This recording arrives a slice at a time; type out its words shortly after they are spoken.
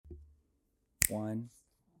1,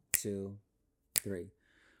 2, 3.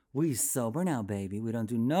 We sober now, baby. We don't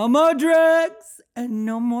do no more drugs and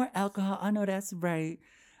no more alcohol. I know that's right.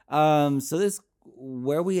 So this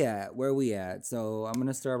where we at? Where we at? So I'm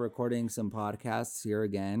gonna start recording some podcasts here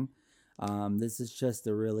again. This is just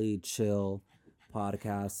a really chill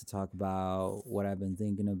podcast to talk about what I've been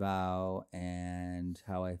thinking about and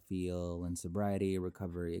how I feel in sobriety,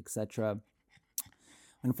 recovery, etc.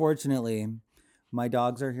 Unfortunately, my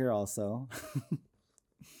dogs are here also.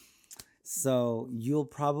 So you'll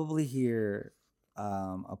probably hear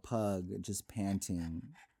a pug just panting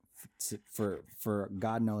for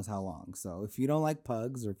God knows how long. So if you don't like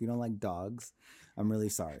pugs or if you don't like dogs, I'm really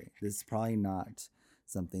sorry. This is probably not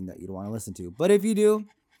something that you'd want to listen to. But if you do,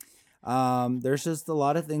 there's just a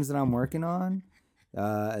lot of things that I'm working on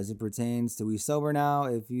as it pertains to We Sober Now.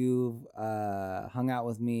 If you've hung out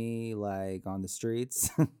with me like on the streets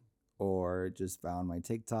or just found my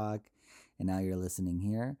TikTok and now you're listening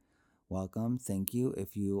here, welcome. Thank you.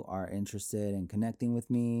 If you are interested in connecting with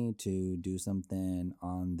me to do something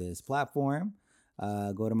on this platform,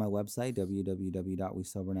 go to my website,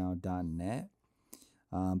 www.wesobernow.net.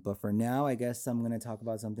 But for now, I guess I'm going to talk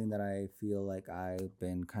about something that I feel like I've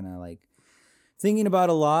been kind of like thinking about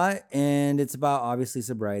a lot, and it's about obviously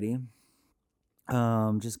sobriety.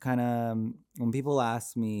 Just kind of when people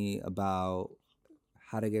ask me about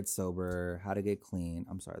how to get sober, how to get clean.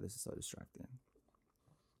 I'm sorry, this is so distracting.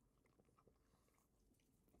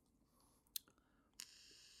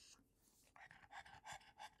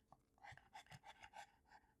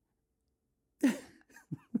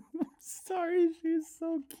 Sorry, she's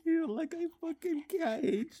so cute. Like, I fucking can't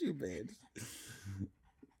hate you, bitch.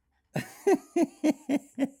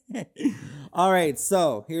 All right,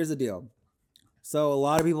 so here's the deal. So a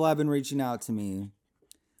lot of people have been reaching out to me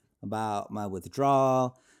about my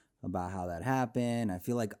withdrawal, about how that happened. I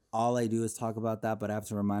feel like all I do is talk about that, but I have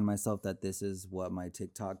to remind myself that this is what my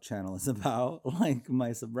TikTok channel is about, like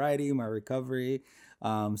my sobriety, my recovery.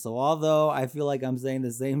 So although I feel like I'm saying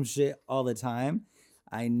the same shit all the time,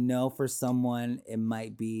 I know for someone it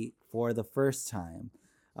might be for the first time.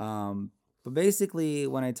 But basically,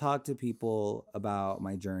 when I talk to people about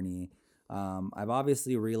my journey, I've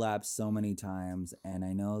obviously relapsed so many times, and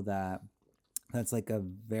I know that that's like a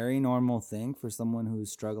very normal thing for someone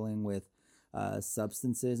who's struggling with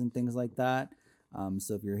substances and things like that.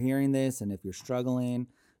 So if you're hearing this and if you're struggling,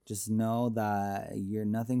 just know that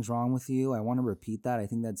nothing's wrong with you. I want to repeat that. I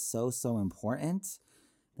think that's so important,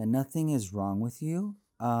 that nothing is wrong with you.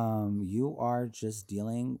 You are just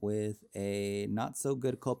dealing with a not so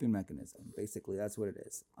good coping mechanism. Basically, that's what it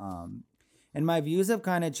is. And my views have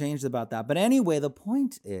kind of changed about that. But anyway, the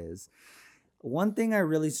point is, one thing I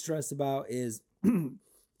really stress about is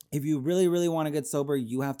if you really, really want to get sober,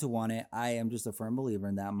 you have to want it. I am just a firm believer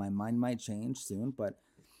in that. My mind might change soon, but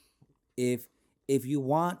if you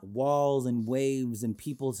want walls and waves and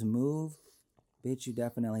people to move, bitch, you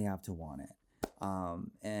definitely have to want it.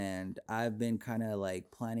 And I've been kind of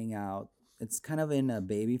like planning out, it's kind of in a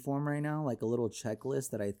baby form right now, like a little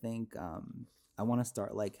checklist that I think I want to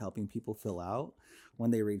start like helping people fill out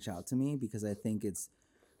when they reach out to me, because I think it's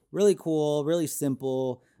really cool, really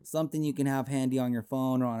simple, something you can have handy on your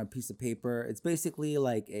phone or on a piece of paper. It's basically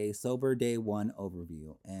like a sober day one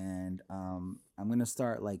overview. And I'm going to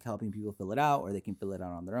start like helping people fill it out, or they can fill it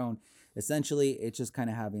out on their own. Essentially, it's just kind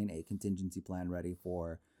of having a contingency plan ready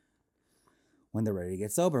for when they're ready to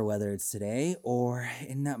get sober, whether it's today or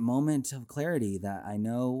in that moment of clarity that I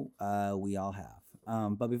know we all have.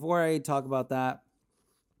 But before I talk about that,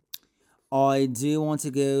 I do want to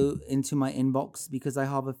go into my inbox because I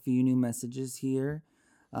have a few new messages here.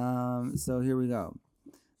 So here we go.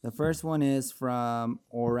 The first one is from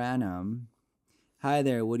Oranum. Hi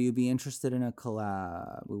there, would you be interested in a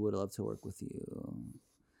collab? We would love to work with you.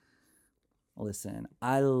 Listen,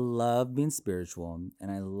 I love being spiritual,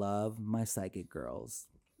 and I love my psychic girls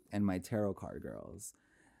and my tarot card girls.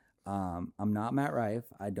 I'm not Matt Rife.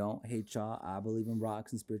 I don't hate y'all. I believe in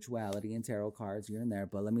rocks and spirituality and tarot cards here and there.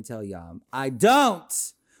 But let me tell y'all, I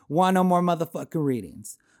don't want no more motherfucking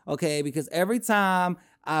readings. Okay? Because every time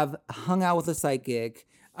I've hung out with a psychic,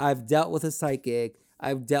 I've dealt with a psychic,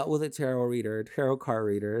 I've dealt with a tarot card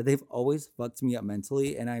reader, they've always fucked me up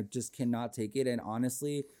mentally, and I just cannot take it. And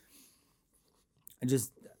honestly,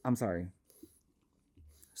 I'm sorry.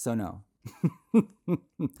 So no.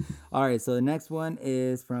 All right, so the next one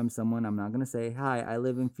is from someone I'm not going to say. Hi, I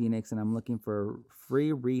live in Phoenix and I'm looking for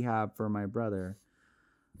free rehab for my brother.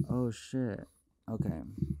 Oh, shit. Okay.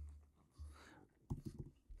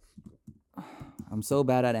 I'm so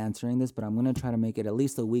bad at answering this, but I'm going to try to make it at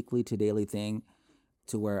least a weekly to daily thing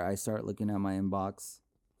to where I start looking at my inbox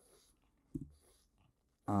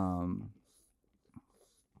Um,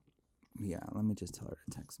 yeah, let me just tell her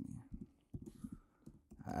to text me.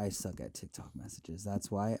 I suck at TikTok messages. That's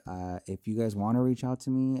why if you guys want to reach out to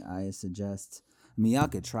me, I suggest, I mean, y'all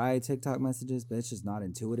could try TikTok messages, but it's just not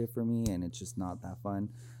intuitive for me and it's just not that fun.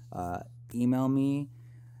 Email me.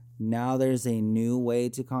 Now there's a new way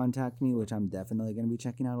to contact me, which I'm definitely going to be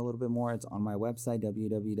checking out a little bit more. It's on my website,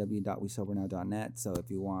 www.wesobernow.net. So if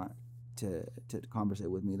you want to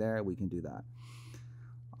conversate with me there, we can do that.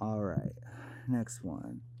 All right. Next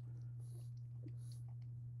one.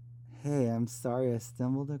 Hey, I'm sorry I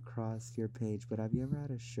stumbled across your page, but have you ever had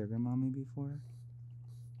a sugar mommy before?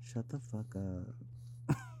 Shut the fuck up.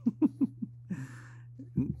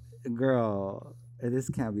 Girl, this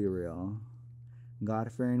can't be real.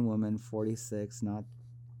 God-fearing woman, 46, not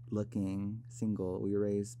looking, single. We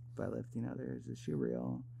raised by lifting others. Is she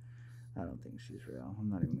real? I don't think she's real. I'm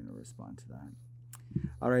not even going to respond to that.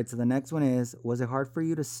 All right, so the next one is, was it hard for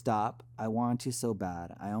you to stop? I want to so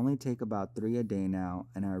bad. I only take about 3 a day now,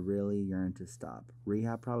 and I really yearn to stop.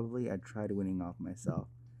 Rehab probably. I tried weaning off myself.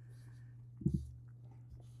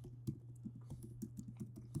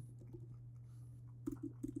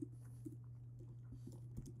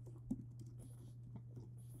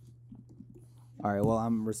 All right, well,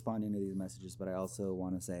 I'm responding to these messages, but I also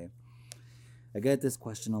want to say, I get this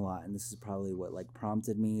question a lot, and this is probably what like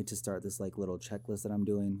prompted me to start this like little checklist that I'm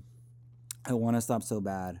doing. I want to stop so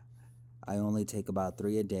bad. I only take about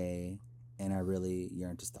 3 a day, and I really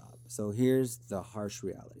yearn to stop. So here's the harsh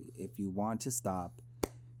reality. If you want to stop,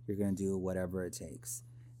 you're going to do whatever it takes.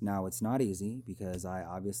 Now, it's not easy because I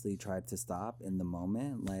obviously tried to stop in the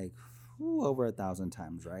moment, like over 1,000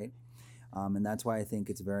 times, right? And that's why I think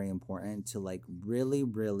it's very important to like really,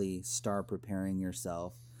 really start preparing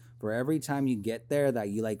yourself for every time you get there that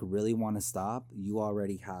you like really want to stop. You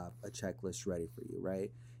already have a checklist ready for you,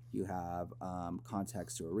 right? You have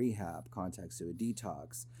contacts to a rehab, contacts to a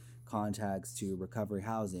detox, contacts to recovery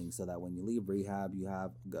housing, so that when you leave rehab, you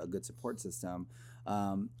have a good support system,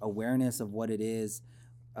 awareness of what it is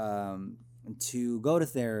to go to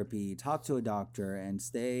therapy, talk to a doctor, and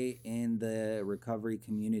stay in the recovery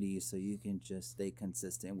community so you can just stay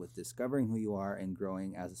consistent with discovering who you are and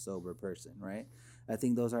growing as a sober person, right? I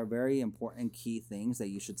think those are very important key things that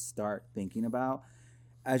you should start thinking about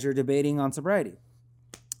as you're debating on sobriety.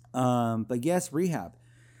 But yes, rehab.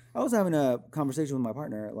 I was having a conversation with my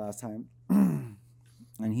partner last time,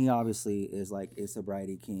 and he obviously is like a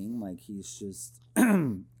sobriety king. Like he's just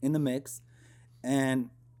in the mix. And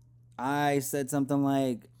I said something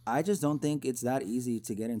like, I just don't think it's that easy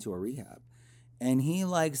to get into a rehab. And he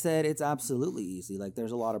like said it's absolutely easy. Like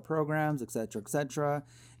there's a lot of programs, etc., etc.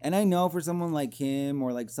 And I know for someone like him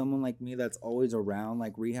or like someone like me that's always around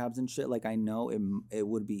like rehabs and shit, like I know it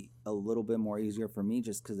would be a little bit more easier for me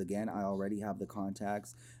just because again I already have the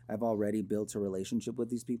contacts. I've already built a relationship with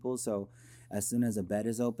these people. So as soon as a bed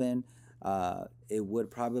is open, it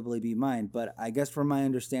would probably be mine. But I guess from my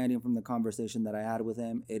understanding from the conversation that I had with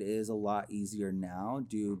him, it is a lot easier now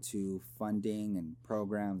due to funding and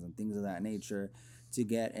programs and things of that nature to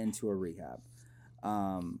get into a rehab.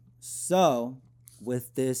 So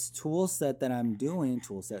with this tool set that I'm doing,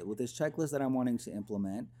 with this checklist that I'm wanting to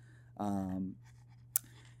implement,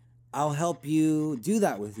 I'll help you do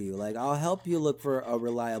that with you. Like I'll help you look for a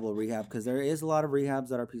reliable rehab because there is a lot of rehabs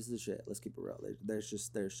that are pieces of shit. Let's keep it real. There's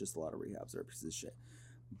just a lot of rehabs that are pieces of shit.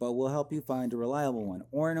 But we'll help you find a reliable one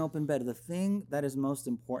or an open bed. The thing that is most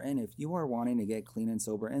important if you are wanting to get clean and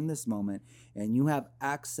sober in this moment and you have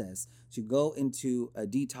access to go into a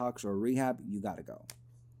detox or a rehab, you got to go.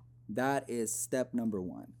 That is step number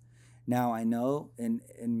one. Now, I know in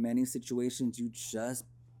many situations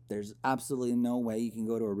there's absolutely no way you can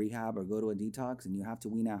go to a rehab or go to a detox and you have to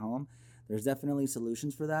wean at home. There's definitely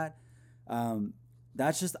solutions for that.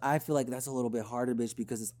 That's just, I feel like that's a little bit harder, bitch,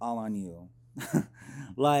 because it's all on you.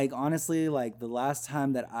 Like, honestly, like the last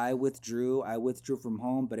time that I withdrew from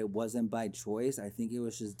home, but it wasn't by choice. I think it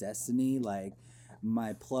was just destiny. Like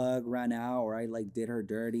my plug ran out or I like did her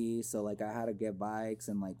dirty. So like I had to get Vikes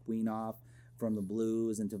and like wean off from the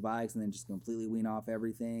blues into Vikes and then just completely wean off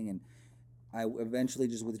everything. And I eventually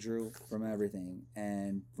just withdrew from everything.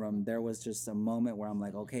 And from there was just a moment where I'm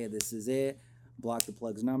like, okay, this is it. Block the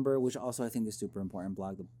plug's number, which also I think is super important.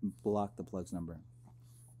 Block the plug's number.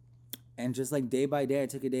 And just like day by day, I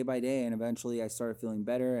took it day by day. And eventually I started feeling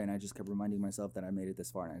better. And I just kept reminding myself that I made it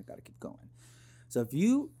this far and I got to keep going. So if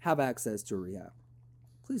you have access to a rehab,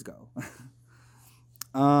 please go.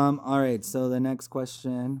 All right. So the next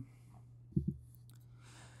question.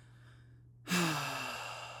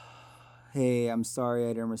 Hey, I'm sorry I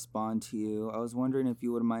didn't respond to you. I was wondering if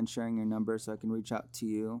you wouldn't mind sharing your number so I can reach out to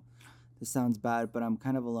you. This sounds bad, but I'm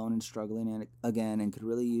kind of alone and struggling again and could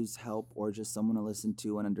really use help or just someone to listen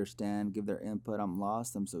to and understand, give their input. I'm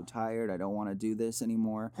lost. I'm so tired. I don't want to do this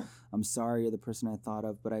anymore. I'm sorry you're the person I thought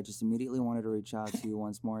of, but I just immediately wanted to reach out to you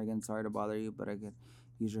once more. Again, sorry to bother you, but I could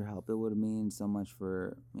use your help. It would mean so much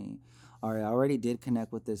for me. All right, I already did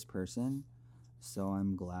connect with this person, so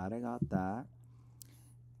I'm glad I got that.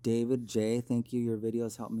 David J, thank you. Your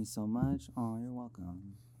videos helped me so much. Oh, you're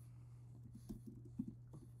welcome.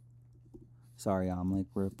 Sorry, I'm like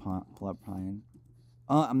replying.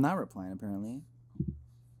 I'm not replying apparently.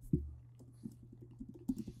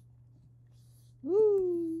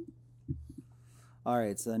 Woo! All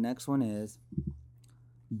right, so the next one is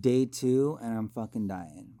day 2, and I'm fucking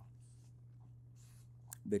dying.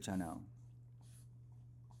 Bitch, I know.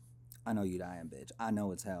 I know you dying, bitch. I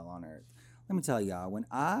know it's hell on earth. Let me tell y'all, when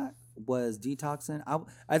I was detoxing,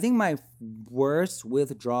 I think my worst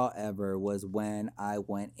withdrawal ever was when I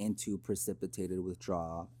went into precipitated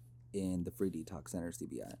withdrawal in the free detox center,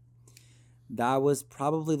 CBI. That was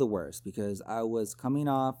probably the worst because I was coming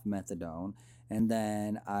off methadone and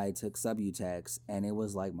then I took Subutex, and it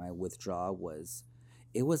was like my withdrawal was,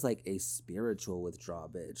 it was like a spiritual withdrawal,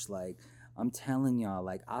 bitch. Like, I'm telling y'all,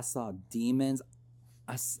 like, I saw demons.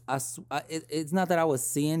 It's not that I was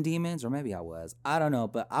seeing demons, or maybe I was. I don't know,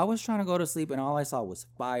 but I was trying to go to sleep, and all I saw was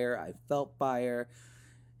fire. I felt fire.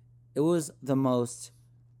 It was the most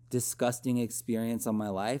disgusting experience of my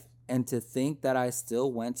life, and to think that I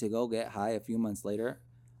still went to go get high a few months later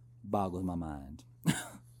boggles my mind.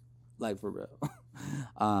 Like, for real.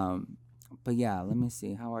 But yeah, let me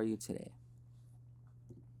see. How are you today?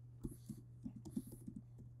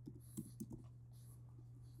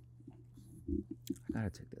 I gotta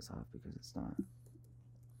take this off because it's not.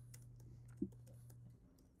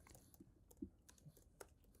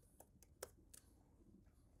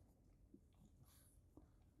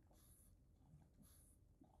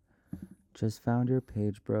 Just found your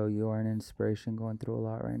page, bro. You are an inspiration, going through a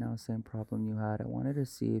lot right now. Same problem you had. I wanted to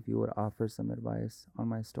see if you would offer some advice on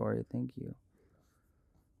my story. Thank you.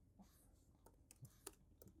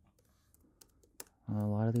 A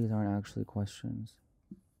lot of these aren't actually questions.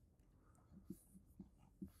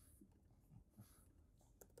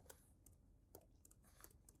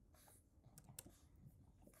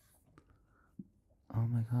 Oh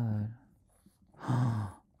my god.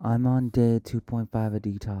 I'm on day 2.5 of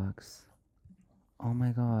detox. Oh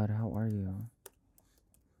my god, how are you?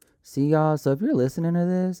 See, y'all, so if you're listening to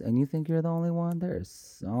this and you think you're the only one, there's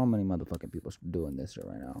so many motherfucking people doing this shit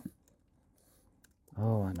right now.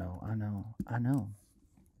 Oh, I know.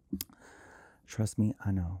 Trust me,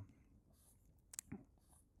 I know.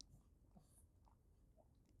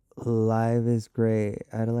 Live is great.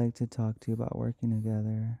 I'd like to talk to you about working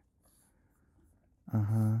together.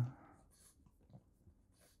 Uh-huh.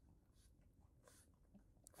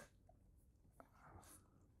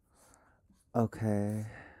 Okay.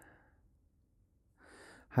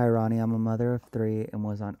 Hi, Ronnie. I'm a mother of 3 and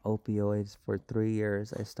was on opioids for 3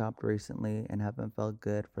 years. I stopped recently and haven't felt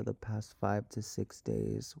good for the past 5 to 6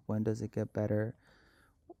 days. When does it get better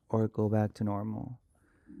or go back to normal?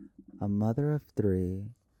 A mother of 3,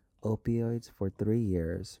 opioids for 3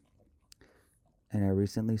 years, and I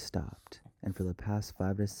recently stopped. And for the past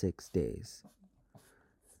 5 to 6 days,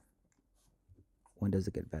 when does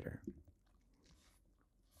it get better?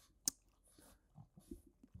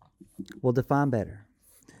 Well, define better.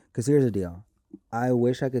 Because here's the deal. I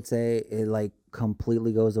wish I could say it like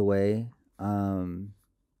completely goes away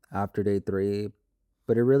after day 3,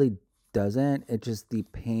 but it really doesn't. It just, the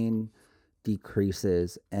pain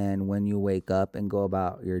decreases, and when you wake up and go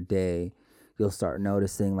about your day, you'll start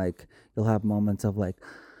noticing, like, you'll have moments of like,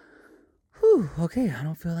 whew, okay, I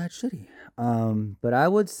don't feel that shitty. But I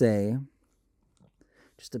would say,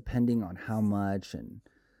 just depending on how much and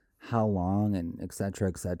how long and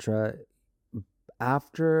etc.,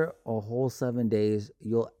 after a whole 7 days,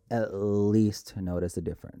 you'll at least notice a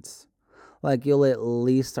difference. Like, you'll at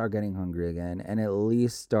least start getting hungry again, and at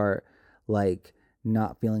least start, like,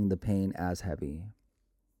 not feeling the pain as heavy.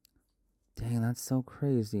 Dang, that's so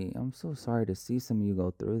crazy. I'm so sorry to see some of you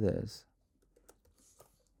go through this.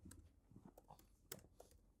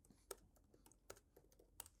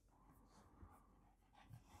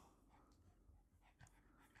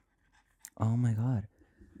 Oh my god.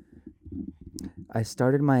 I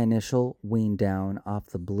started my initial wean down off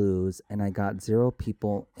the blues, and I got 0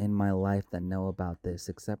 people in my life that know about this,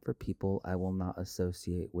 except for people I will not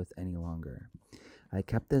associate with any longer. I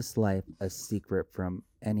kept this life a secret from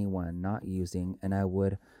anyone not using, and I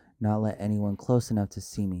would not let anyone close enough to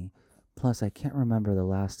see me. Plus, I can't remember the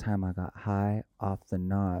last time I got high off the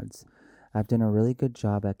nods. I've done a really good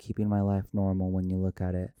job at keeping my life normal when you look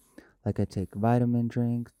at it. Like I take vitamin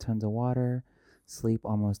drink, tons of water, sleep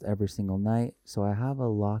almost every single night. So I have a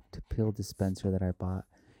locked pill dispenser that I bought,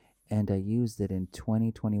 and I used it in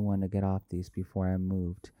 2021 to get off these before I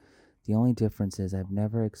moved. The only difference is I've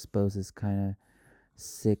never exposed this kind of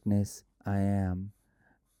sickness. I'm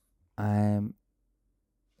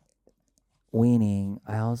weaning.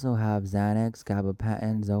 I also have Xanax,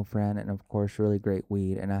 gabapentin, Zofran, and of course really great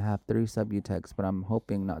weed. And I have 3 Subutex, but I'm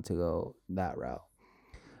hoping not to go that route.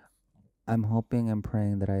 I'm hoping and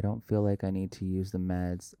praying that I don't feel like I need to use the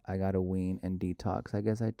meds. I gotta wean and detox. I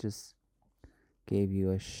guess I just gave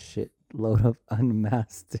you a shitload of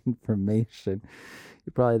unmasked information.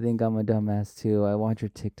 You probably think I'm a dumbass too. I watch your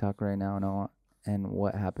TikTok right now and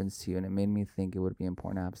what happens to you, and it made me think it would be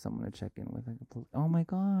important to have someone to check in with. Oh my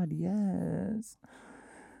god, yes.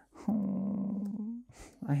 Oh,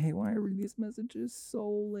 I hate when I read these messages so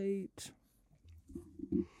late.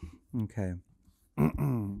 Okay.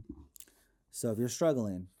 So if you're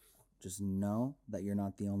struggling, just know that you're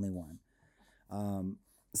not the only one.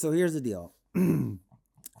 So here's the deal.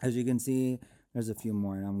 As you can see, there's a few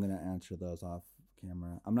more, and I'm gonna answer those off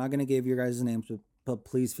camera. I'm not gonna give your guys' names, but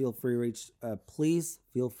please feel free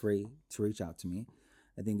to reach out to me.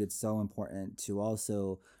 I think it's so important to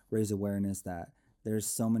also raise awareness that there's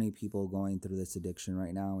so many people going through this addiction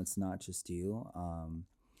right now. It's not just you.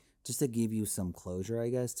 Just to give you some closure, I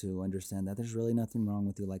guess, to understand that there's really nothing wrong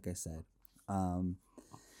with you, like I said.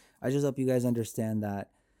 I just hope you guys understand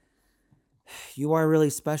that you are really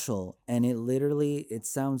special, and it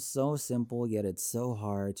sounds so simple, yet it's so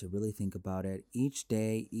hard to really think about it. Each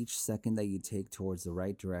day, each second that you take towards the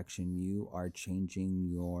right direction, you are changing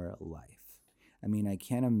your life. I mean, I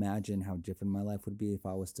can't imagine how different my life would be if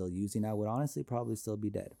I was still using it. I would honestly probably still be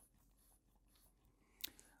dead.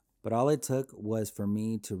 But all it took was for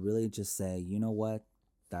me to really just say, you know what?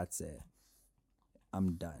 That's it.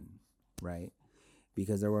 I'm done, right?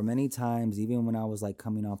 Because there were many times, even when I was like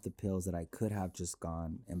coming off the pills, that I could have just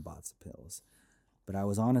gone and bought some pills. But I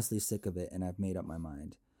was honestly sick of it, and I've made up my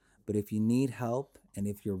mind. But if you need help, and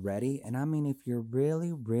if you're ready, and I mean if you're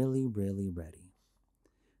really, really, really ready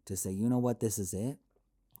to say, you know what, this is it,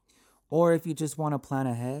 or if you just want to plan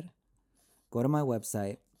ahead, go to my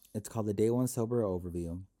website. It's called the Day One Sober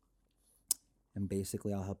Overview. And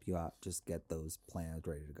basically, I'll help you out. Just get those plans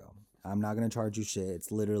ready to go. I'm not going to charge you shit. It's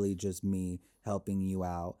literally just me helping you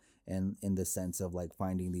out, and in the sense of like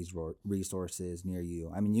finding these resources near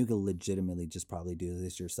you. I mean, you could legitimately just probably do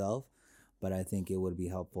this yourself, but I think it would be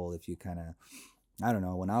helpful if you kind of, I don't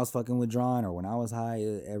know, when I was fucking withdrawn or when I was high,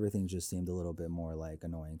 everything just seemed a little bit more like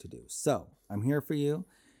annoying to do. So I'm here for you.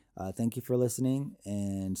 Thank you for listening,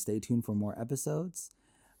 and stay tuned for more episodes.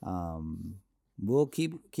 We'll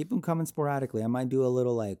keep them coming sporadically. I might do a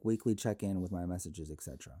little like weekly check-in with my messages,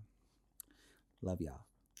 etc. Love y'all.